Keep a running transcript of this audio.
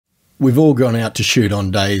We've all gone out to shoot on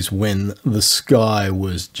days when the sky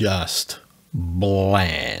was just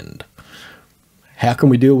bland. How can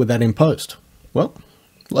we deal with that in post? Well,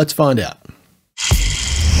 let's find out.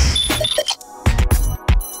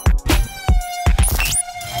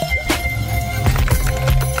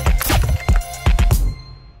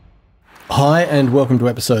 Hi and welcome to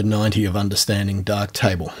episode 90 of Understanding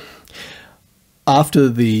Darktable. After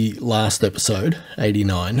the last episode,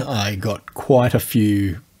 89, I got quite a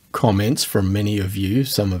few comments from many of you.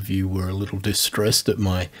 Some of you were a little distressed at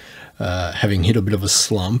my having hit a bit of a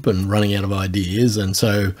slump and running out of ideas, and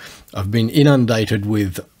so I've been inundated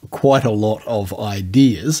with quite a lot of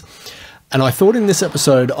ideas. And I thought in this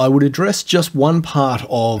episode I would address just one part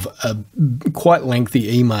of a quite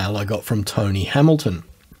lengthy email I got from Tony Hamilton.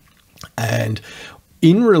 And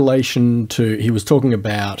in relation to, he was talking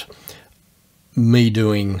about me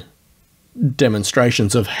doing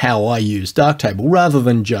demonstrations of how I use Darktable rather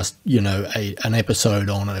than just, you know, an episode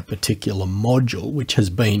on a particular module, which has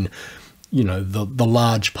been, you know, the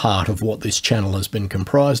large part of what this channel has been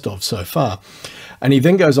comprised of so far. And he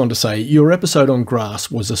then goes on to say, your episode on grass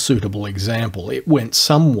was a suitable example. It went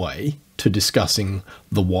some way to discussing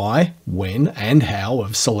the why, when, and how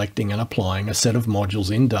of selecting and applying a set of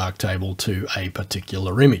modules in Darktable to a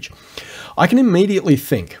particular image. I can immediately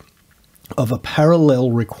think of a parallel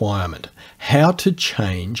requirement: how to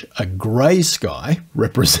change a grey sky,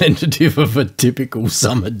 representative of a typical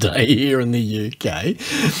summer day here in the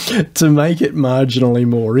UK, to make it marginally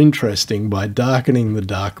more interesting by darkening the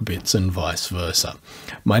dark bits and vice versa.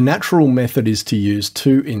 My natural method is to use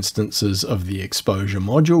two instances of the exposure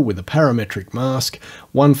module with a parametric mask,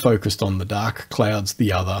 one focused on the dark clouds,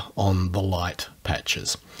 the other on the light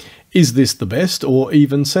patches. Is this the best or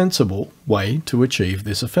even sensible way to achieve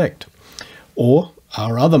this effect? Or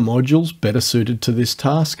are other modules better suited to this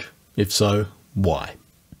task? If so, why?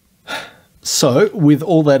 So, with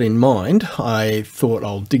all that in mind, I thought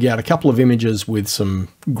I'll dig out a couple of images with some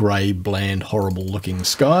grey, bland, horrible looking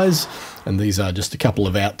skies. And these are just a couple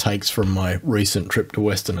of outtakes from my recent trip to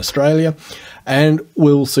Western Australia. And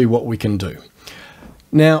we'll see what we can do.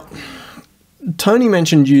 Now, Tony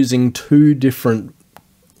mentioned using two different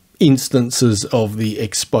instances of the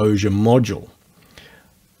exposure module.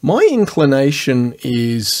 My inclination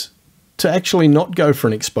is to actually not go for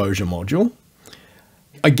an exposure module.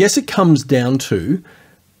 I guess it comes down to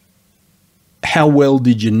how well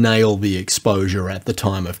did you nail the exposure at the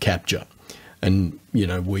time of capture? And, you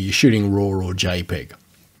know, were you shooting RAW or JPEG?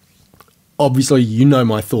 Obviously, you know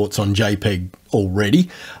my thoughts on JPEG already.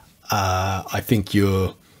 I think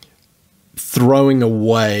you're throwing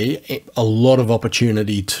away a lot of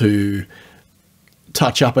opportunity to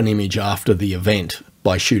touch up an image after the event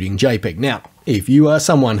by shooting JPEG. Now, if you are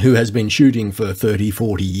someone who has been shooting for 30,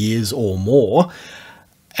 40 years or more,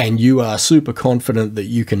 and you are super confident that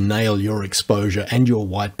you can nail your exposure and your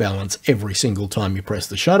white balance every single time you press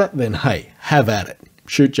the shutter, then hey, have at it.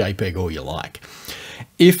 Shoot JPEG all you like.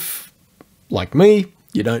 If, like me,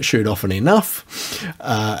 you don't shoot often enough,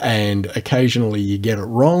 and occasionally you get it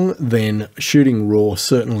wrong, then shooting RAW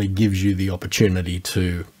certainly gives you the opportunity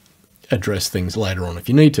to address things later on if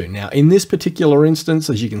you need to. Now, in this particular instance,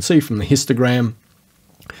 as you can see from the histogram,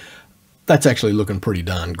 that's actually looking pretty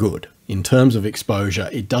darn good. In terms of exposure,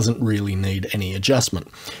 it doesn't really need any adjustment.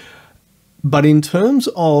 But in terms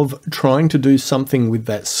of trying to do something with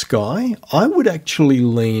that sky, I would actually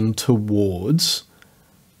lean towards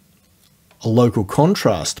a local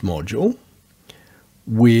contrast module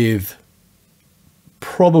with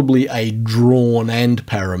probably a drawn and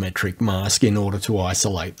parametric mask in order to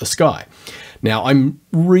isolate the sky. Now, I'm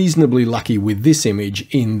reasonably lucky with this image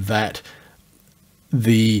in that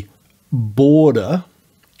the border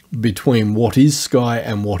between what is sky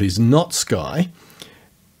and what is not sky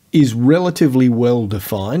is relatively well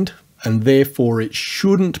defined, and therefore it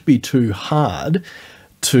shouldn't be too hard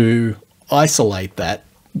to isolate that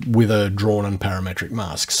with a drawn and parametric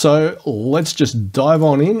mask. So let's just dive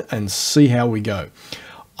on in and see how we go.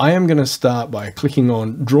 I am going to start by clicking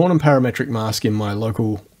on drawn and parametric mask in my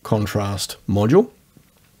local contrast module.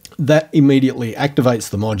 That immediately activates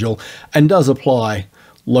the module and does apply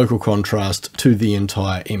local contrast to the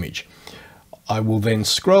entire image. I will then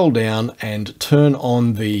scroll down and turn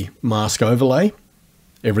on the mask overlay.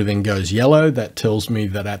 Everything goes yellow. That tells me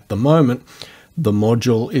that at the moment the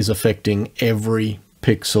module is affecting every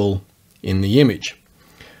pixel in the image.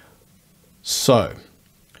 So,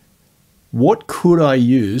 what could I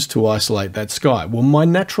use to isolate that sky? Well, my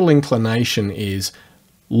natural inclination is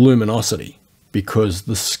luminosity, because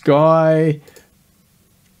the sky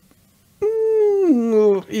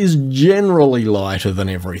is generally lighter than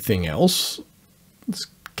everything else. It's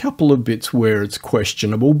couple of bits where it's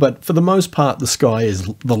questionable, but for the most part, the sky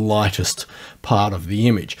is the lightest part of the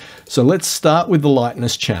image. So let's start with the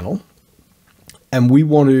lightness channel, and we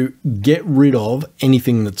want to get rid of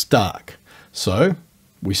anything that's dark. So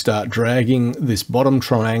we start dragging this bottom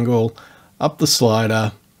triangle up the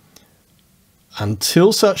slider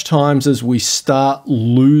until such times as we start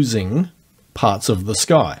losing parts of the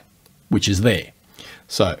sky, which is there.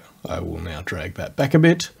 So I will now drag that back a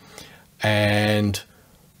bit, and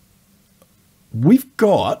we've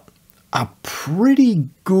got a pretty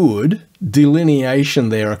good delineation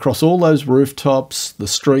there across all those rooftops, the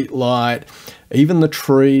street light, even the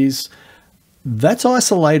trees. That's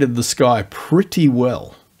isolated the sky pretty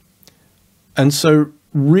well. And so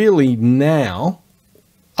really now,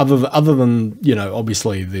 other than, you know,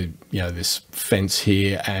 obviously this fence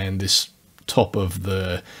here and this top of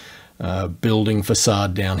the building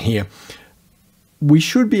facade down here, we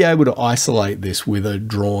should be able to isolate this with a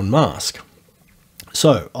drawn mask.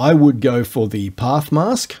 So I would go for the path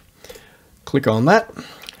mask, click on that,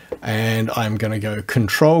 and I'm going to go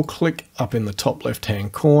control click up in the top left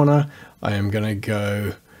hand corner. I am going to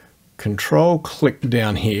go control click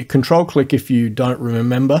down here. Control click, if you don't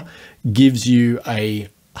remember, gives you a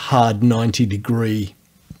hard 90-degree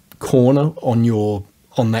corner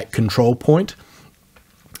on that control point.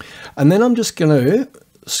 And then I'm just going to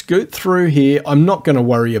scoot through here. I'm not going to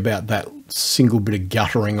worry about that single bit of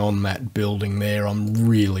guttering on that building there. I'm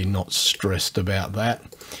really not stressed about that.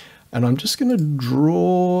 And I'm just going to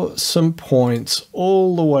draw some points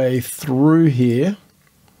all the way through here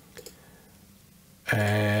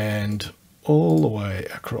and all the way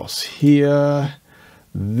across here.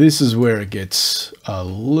 This is where it gets a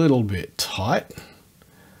little bit tight,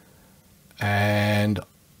 and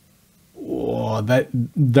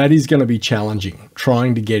that is going to be challenging,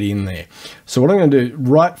 trying to get in there. So what I'm going to do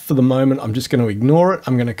right for the moment, I'm just going to ignore it.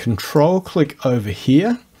 I'm going to control click over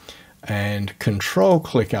here and control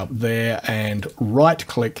click up there and right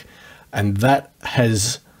click, and that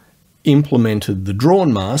has implemented the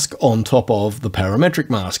drawn mask on top of the parametric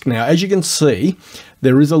mask. Now, as you can see,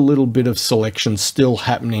 there is a little bit of selection still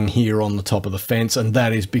happening here on the top of the fence, and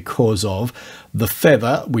that is because of the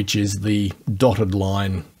feather, which is the dotted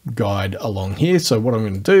line guide along here. So what I'm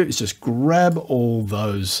going to do is just grab all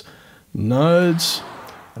those nodes,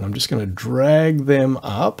 and I'm just going to drag them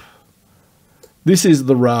up. This is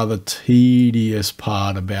the rather tedious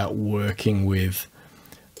part about working with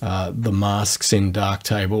the masks in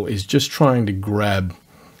Darktable, is just trying to grab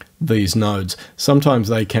these nodes. Sometimes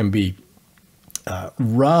they can be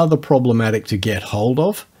rather problematic to get hold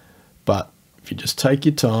of, but if you just take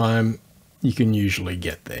your time, you can usually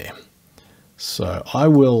get there. So I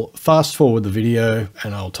will fast forward the video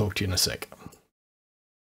and I'll talk to you in a sec.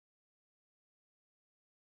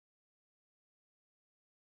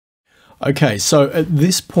 Okay, so at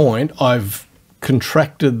this point I've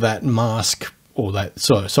contracted that mask, or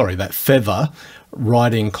that feather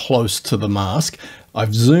right in close to the mask.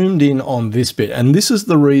 I've zoomed in on this bit, and this is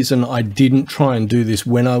the reason I didn't try and do this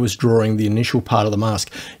when I was drawing the initial part of the mask.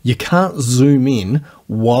 You can't zoom in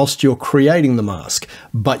whilst you're creating the mask,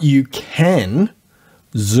 but you can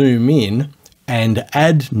zoom in and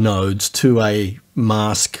add nodes to a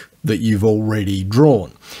mask that you've already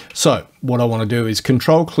drawn. So what I want to do is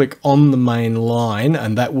control click on the main line,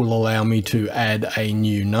 and that will allow me to add a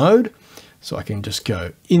new node. So I can just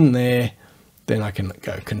go in there, then I can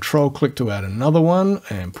go control click to add another one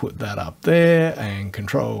and put that up there, and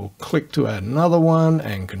control click to add another one,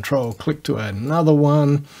 and control click to add another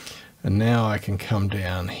one. And now I can come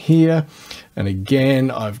down here, and again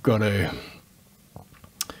I've got to,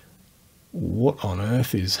 what on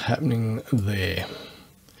earth is happening there?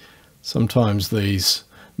 Sometimes these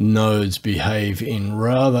nodes behave in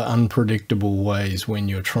rather unpredictable ways when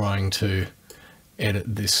you're trying to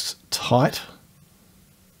edit this tight.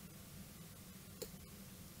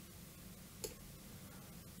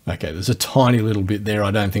 Okay, there's a tiny little bit there.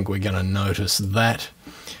 I don't think we're going to notice that.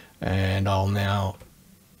 And I'll now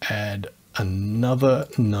add another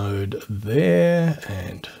node there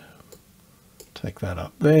and take that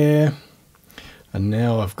up there. And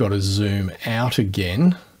now I've got to zoom out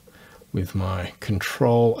again with my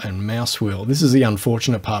control and mouse wheel. This is the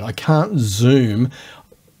unfortunate part. I can't zoom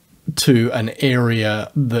to an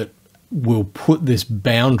area that will put this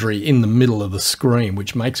boundary in the middle of the screen,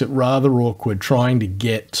 which makes it rather awkward trying to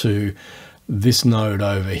get to this node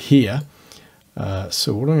over here.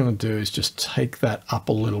 So what I'm going to do is just take that up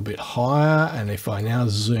a little bit higher, and if I now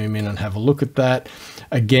zoom in and have a look at that,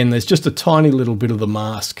 again, there's just a tiny little bit of the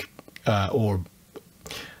mask or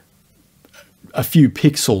a few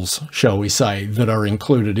pixels, shall we say, that are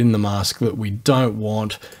included in the mask that we don't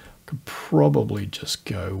want. Could probably just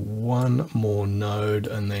go one more node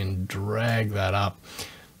and then drag that up.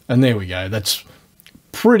 And there we go. That's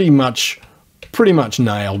pretty much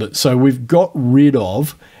nailed it. So we've got rid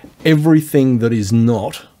of everything that is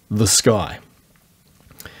not the sky.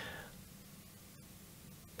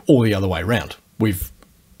 Or the other way around. We've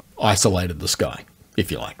isolated the sky,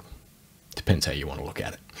 if you like. Depends how you want to look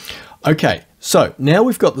at it. Okay, so now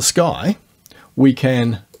we've got the sky, we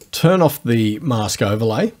can turn off the mask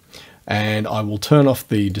overlay, and I will turn off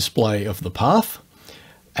the display of the path.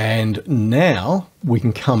 And now we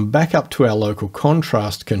can come back up to our local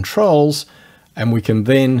contrast controls, and we can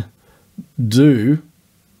then do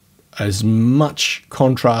as much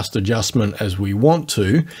contrast adjustment as we want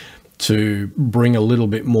to bring a little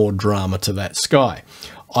bit more drama to that sky.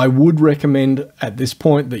 I would recommend at this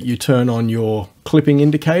point that you turn on your clipping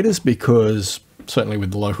indicators, because certainly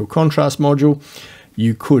with the local contrast module,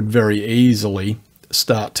 you could very easily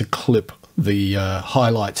start to clip the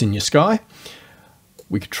highlights in your sky.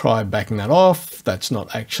 We could try backing that off. That's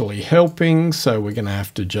not actually helping, so we're going to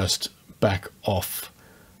have to just back off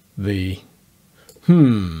the...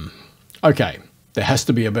 Okay, there has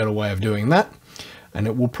to be a better way of doing that, and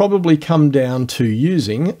it will probably come down to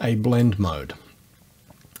using a blend mode.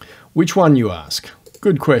 Which one, you ask?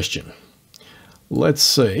 Good question. Let's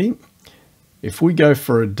see. If we go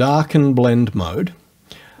for a darken blend mode,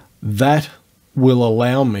 that will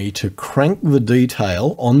allow me to crank the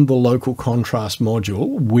detail on the local contrast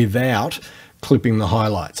module without clipping the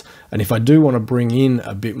highlights. And if I do want to bring in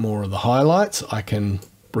a bit more of the highlights, I can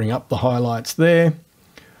bring up the highlights there.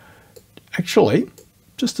 Actually,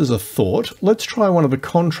 just as a thought, let's try one of the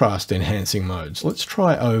contrast enhancing modes. Let's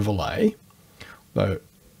try overlay. Though,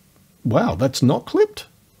 wow, that's not clipped?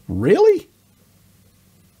 Really?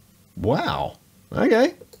 Wow.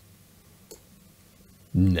 Okay.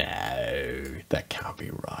 No, that can't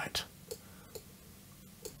be right.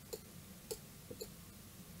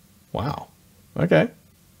 Wow. Okay.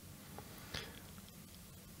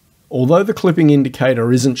 Although the clipping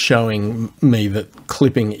indicator isn't showing me that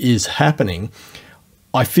clipping is happening,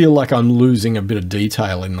 I feel like I'm losing a bit of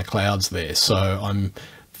detail in the clouds there. So I'm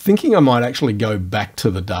thinking I might actually go back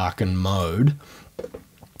to the darken mode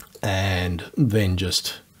and then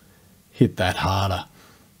just hit that harder.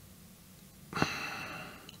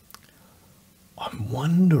 I'm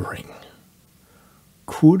wondering,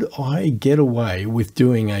 could I get away with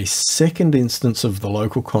doing a second instance of the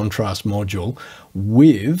local contrast module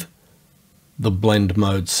with the blend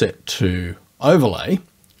mode set to overlay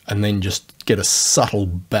and then just get a subtle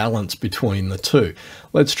balance between the two?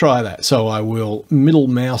 Let's try that. So I will middle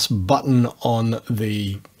mouse button on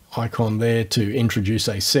the icon there to introduce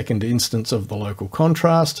a second instance of the local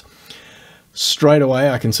contrast. Straight away,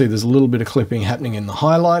 I can see there's a little bit of clipping happening in the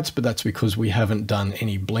highlights, but that's because we haven't done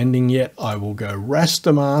any blending yet. I will go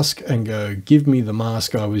raster mask and go give me the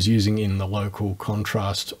mask I was using in the local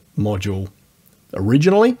contrast module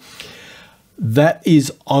originally. That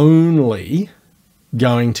is only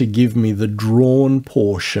going to give me the drawn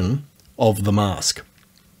portion of the mask.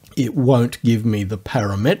 It won't give me the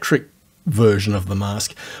parametric version of the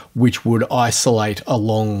mask, which would isolate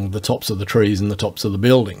along the tops of the trees and the tops of the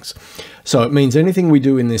buildings. So it means anything we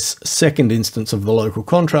do in this second instance of the local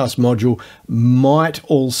contrast module might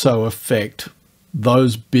also affect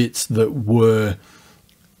those bits that were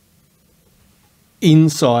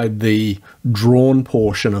inside the drawn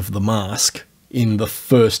portion of the mask in the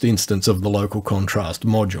first instance of the local contrast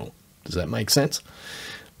module. Does that make sense?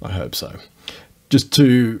 I hope so. Just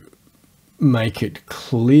to make it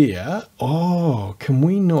clear. Oh, can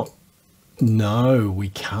we not? No, we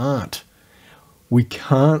can't. We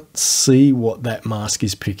can't see what that mask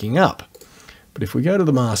is picking up. But if we go to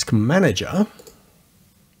the mask manager,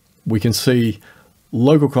 we can see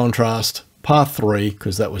local contrast, path 3,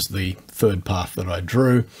 because that was the third path that I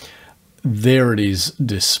drew. There it is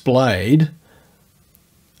displayed.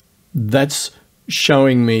 That's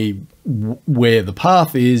showing me where the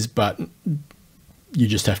path is, but you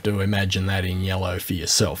just have to imagine that in yellow for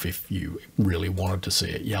yourself if you really wanted to see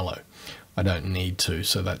it yellow. I don't need to,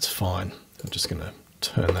 so that's fine. I'm just going to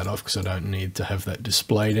turn that off because I don't need to have that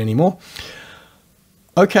displayed anymore.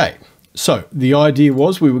 Okay, so the idea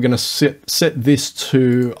was we were going to set this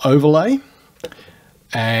to overlay,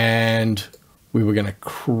 and we were going to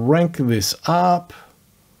crank this up.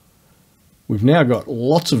 We've now got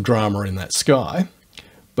lots of drama in that sky,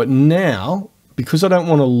 but now, because I don't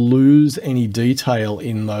want to lose any detail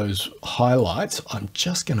in those highlights, I'm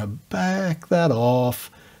just going to back that off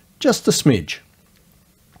just a smidge.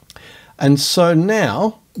 And so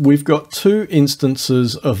now we've got two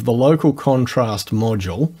instances of the local contrast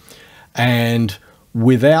module, and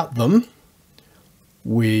without them,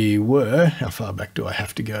 we were, how far back do I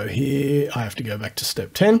have to go here? I have to go back to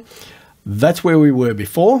step 10. That's where we were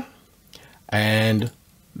before, and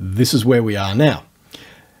this is where we are now.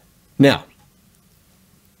 Now,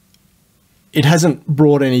 it hasn't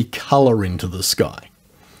brought any color into the sky.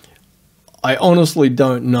 I honestly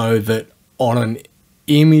don't know that on an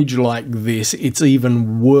image like this, it's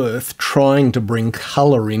even worth trying to bring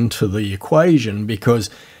color into the equation, because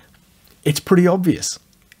it's pretty obvious.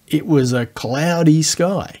 It was a cloudy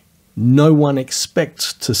sky. No one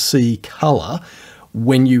expects to see color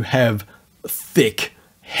when you have thick,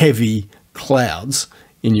 heavy clouds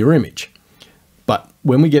in your image. But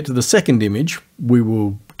when we get to the second image, we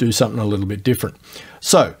will do something a little bit different.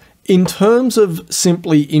 So in terms of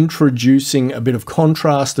simply introducing a bit of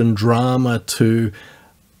contrast and drama to,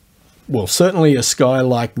 well, certainly a sky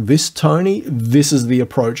like this, Tony, this is the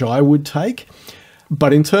approach I would take.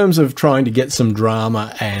 But in terms of trying to get some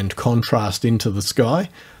drama and contrast into the sky,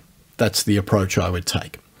 that's the approach I would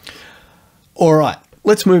take. All right,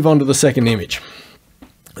 let's move on to the second image.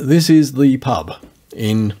 This is the pub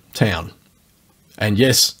in town. And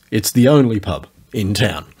yes, it's the only pub in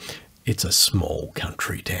town. It's a small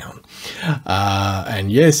country town. And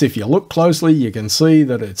yes, if you look closely, you can see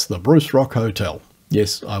that it's the Bruce Rock Hotel.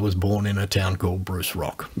 Yes, I was born in a town called Bruce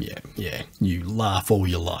Rock. Yeah, you laugh all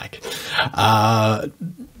you like.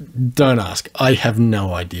 Don't ask. I have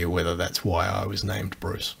no idea whether that's why I was named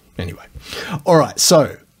Bruce. Anyway, all right,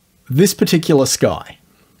 so this particular sky.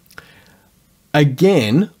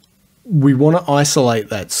 Again, we want to isolate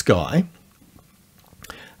that sky.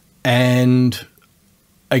 And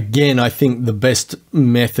again, I think the best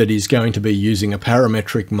method is going to be using a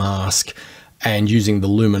parametric mask and using the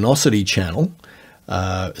luminosity channel.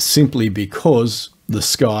 Simply because the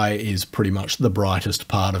sky is pretty much the brightest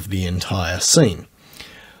part of the entire scene.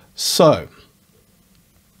 So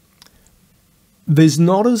there's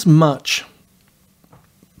not as much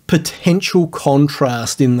potential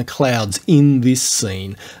contrast in the clouds in this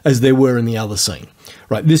scene as there were in the other scene.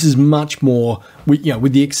 Right, this is much more,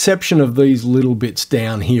 with the exception of these little bits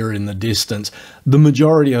down here in the distance, the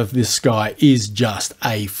majority of this sky is just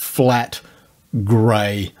a flat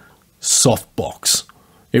grey softbox.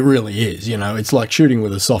 It really is, it's like shooting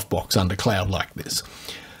with a softbox under cloud like this.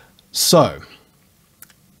 So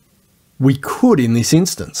we could, in this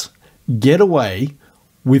instance, get away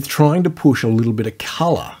with trying to push a little bit of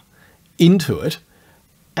colour into it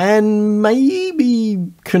and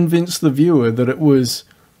maybe convince the viewer that it was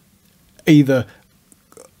either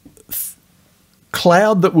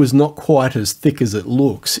cloud that was not quite as thick as it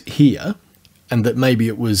looks here, and that maybe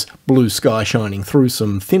it was blue sky shining through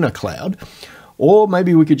some thinner cloud, or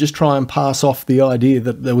maybe we could just try and pass off the idea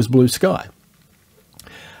that there was blue sky.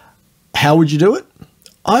 How would you do it?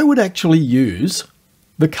 I would actually use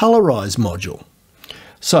the Colorize module.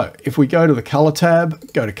 So if we go to the Color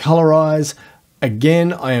tab, go to Colorize,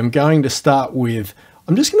 again, I am going to start with,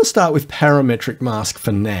 I'm just going to start with parametric mask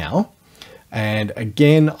for now. And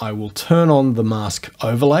again, I will turn on the mask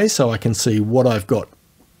overlay so I can see what I've got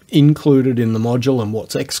included in the module and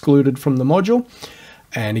what's excluded from the module.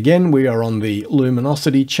 And again, we are on the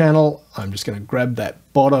luminosity channel. I'm just going to grab that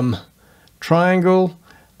bottom triangle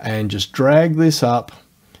and just drag this up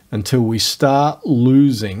until we start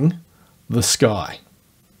losing the sky.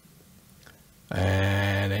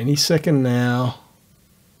 And any second now.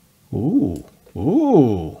 Ooh,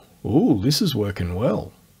 this is working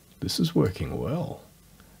well. This is working well.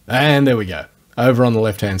 And there we go. Over on the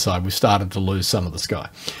left-hand side, we started to lose some of the sky.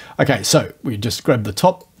 Okay, so we just grab the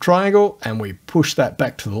top triangle and we push that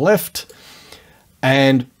back to the left.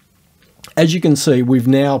 And as you can see, we've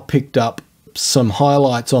now picked up some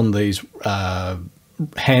highlights on these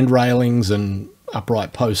hand railings and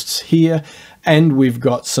upright posts here. And we've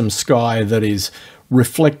got some sky that is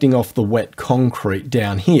reflecting off the wet concrete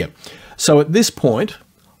down here. So at this point,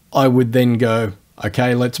 I would then go,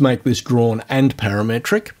 okay, let's make this drawn and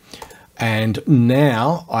parametric. And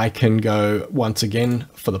now I can go once again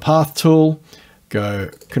for the path tool,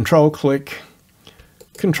 go control click,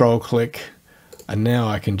 and now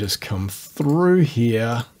I can just come through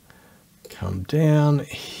here, come down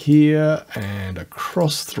here and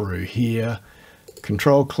across through here,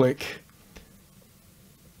 control click,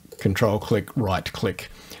 right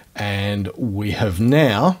click. And we have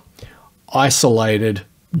now isolated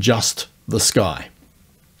just the sky.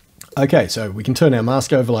 Okay, so we can turn our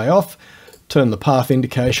mask overlay off, turn the path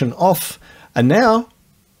indication off, and now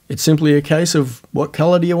it's simply a case of what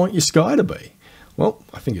color do you want your sky to be? Well,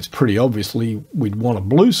 I think it's pretty obviously we'd want a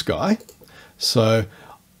blue sky, So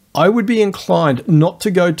I would be inclined not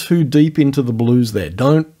to go too deep into the blues there.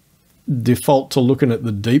 Don't default to looking at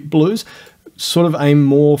the deep blues. Sort of aim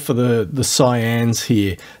more for the cyans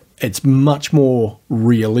here. It's much more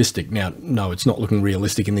realistic. Now, no, it's not looking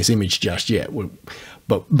realistic in this image just yet.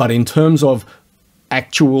 But in terms of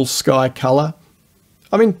actual sky color,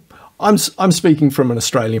 I mean, I'm speaking from an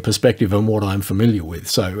Australian perspective and what I'm familiar with.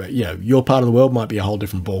 So, you know, your part of the world might be a whole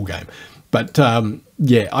different ballgame. But,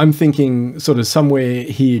 yeah, I'm thinking sort of somewhere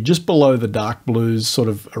here just below the dark blues, sort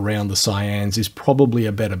of around the cyans, is probably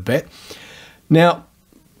a better bet. Now,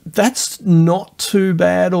 that's not too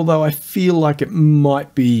bad, although I feel like it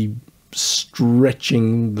might be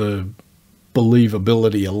stretching the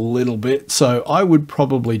believability a little bit. So I would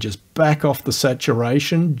probably just back off the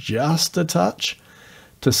saturation just a touch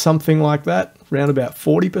to something like that, around about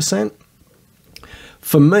 40%.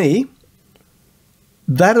 For me,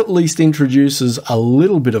 that at least introduces a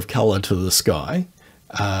little bit of colour to the sky.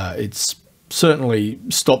 It's certainly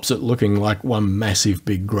stops it looking like one massive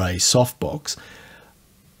big grey softbox.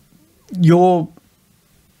 You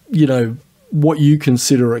know, what you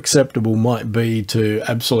consider acceptable might be to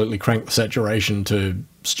absolutely crank the saturation to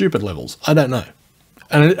stupid levels. I don't know.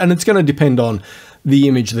 And it's going to depend on the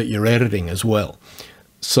image that you're editing as well.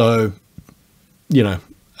 So, you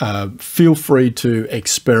know, feel free to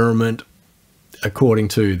experiment according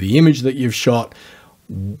to the image that you've shot,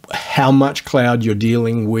 how much cloud you're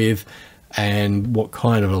dealing with, and what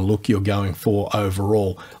kind of a look you're going for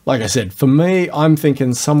overall. Like I said, for me, I'm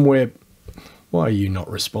thinking somewhere... Why are you not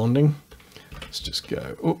responding? Let's just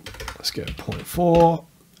go, let's go 0.4.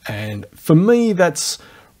 And for me, that's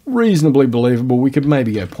reasonably believable. We could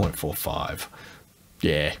maybe go 0.45.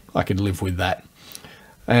 Yeah, I could live with that.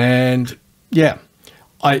 And yeah,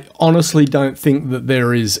 I honestly don't think that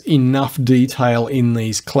there is enough detail in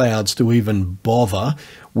these clouds to even bother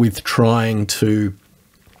with trying to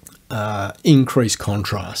increase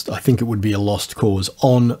contrast. I think it would be a lost cause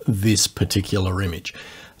on this particular image.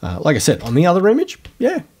 Like I said, on the other image,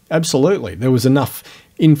 yeah, absolutely. There was enough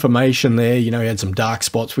information there. You know, we had some dark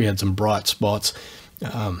spots, we had some bright spots,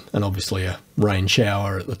 and obviously a rain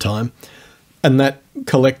shower at the time. And that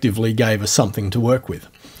collectively gave us something to work with.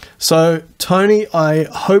 So, Tony, I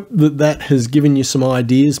hope that that has given you some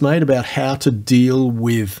ideas, mate, about how to deal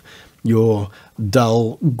with your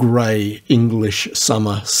dull, grey English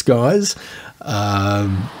summer skies.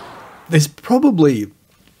 There's probably...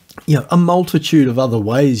 you know, a multitude of other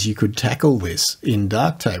ways you could tackle this in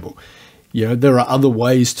Darktable. You know, there are other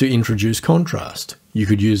ways to introduce contrast. You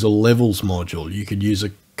could use a levels module. You could use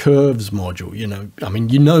a curves module. You know, I mean,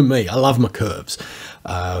 you know me, I love my curves.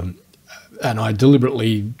 And I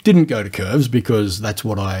deliberately didn't go to curves because that's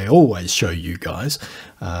what I always show you guys.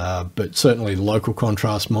 But certainly the local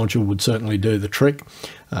contrast module would certainly do the trick.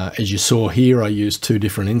 As you saw here, I used 2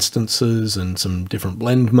 different instances and some different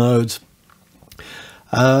blend modes.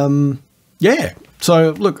 Yeah,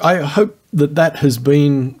 so look, I hope that that has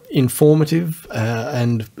been informative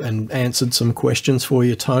and answered some questions for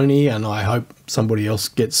you, Tony, and I hope somebody else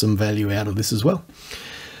gets some value out of this as well.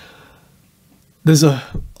 There's a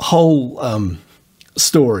whole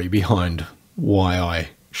story behind why I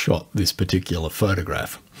shot this particular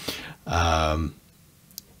photograph. On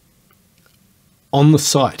the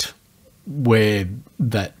site where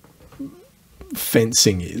that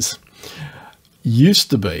fencing is, used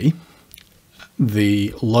to be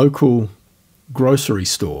the local grocery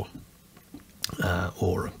store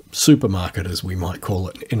or supermarket, as we might call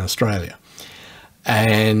it in Australia,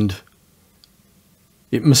 and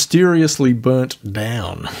it mysteriously burnt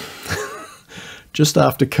down just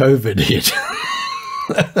after COVID hit.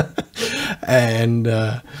 And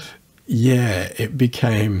yeah, it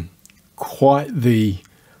became quite the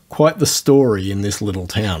story in this little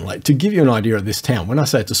town. Like, to give you an idea of this town, when I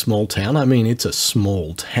say it's a small town, I mean it's a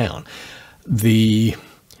small town. The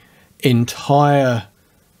entire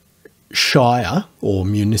shire, or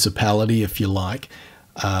municipality if you like,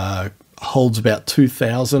 holds about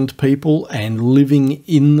 2,000 people, and living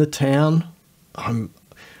in the town, I'm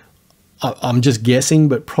just guessing,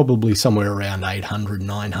 but probably somewhere around 800,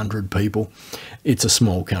 900 people. It's a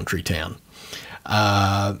small country town.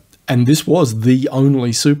 And this was the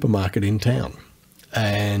only supermarket in town.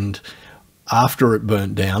 And after it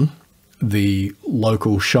burnt down, the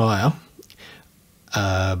local shire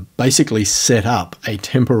basically set up a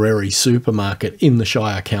temporary supermarket in the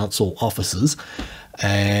Shire Council offices,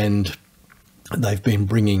 and they've been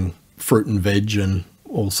bringing fruit and veg and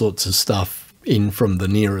all sorts of stuff in from the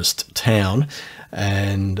nearest town.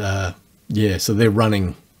 And yeah, so they're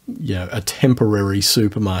running, you know, a temporary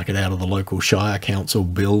supermarket out of the local Shire Council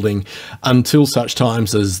building until such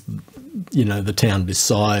times as you know, the town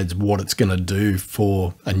decides what it's going to do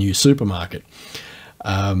for a new supermarket.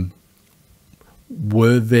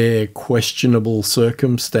 Were there questionable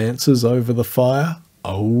circumstances over the fire?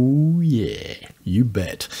 Oh yeah, you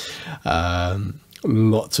bet.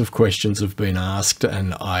 Lots of questions have been asked,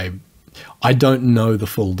 and I don't know the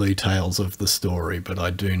full details of the story, but I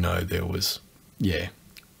do know there was, yeah,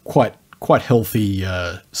 quite healthy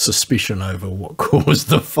suspicion over what caused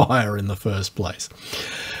the fire in the first place.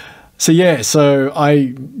 So yeah,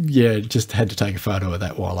 I just had to take a photo of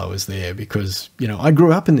that while I was there, because, you know, I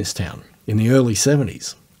grew up in this town in the early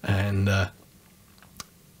 70s, and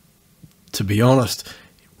to be honest,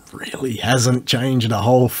 it really hasn't changed a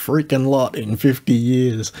whole freaking lot in 50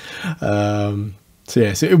 years. So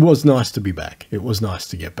yeah, so it was nice to be back. It was nice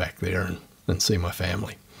to get back there and see my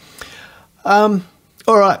family. All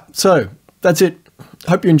right, so that's it.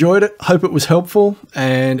 Hope you enjoyed it. Hope it was helpful.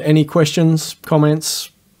 And any questions, comments,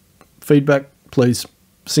 feedback, please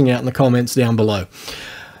sing out in the comments down below.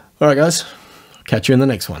 All right, guys. Catch you in the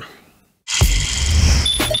next one.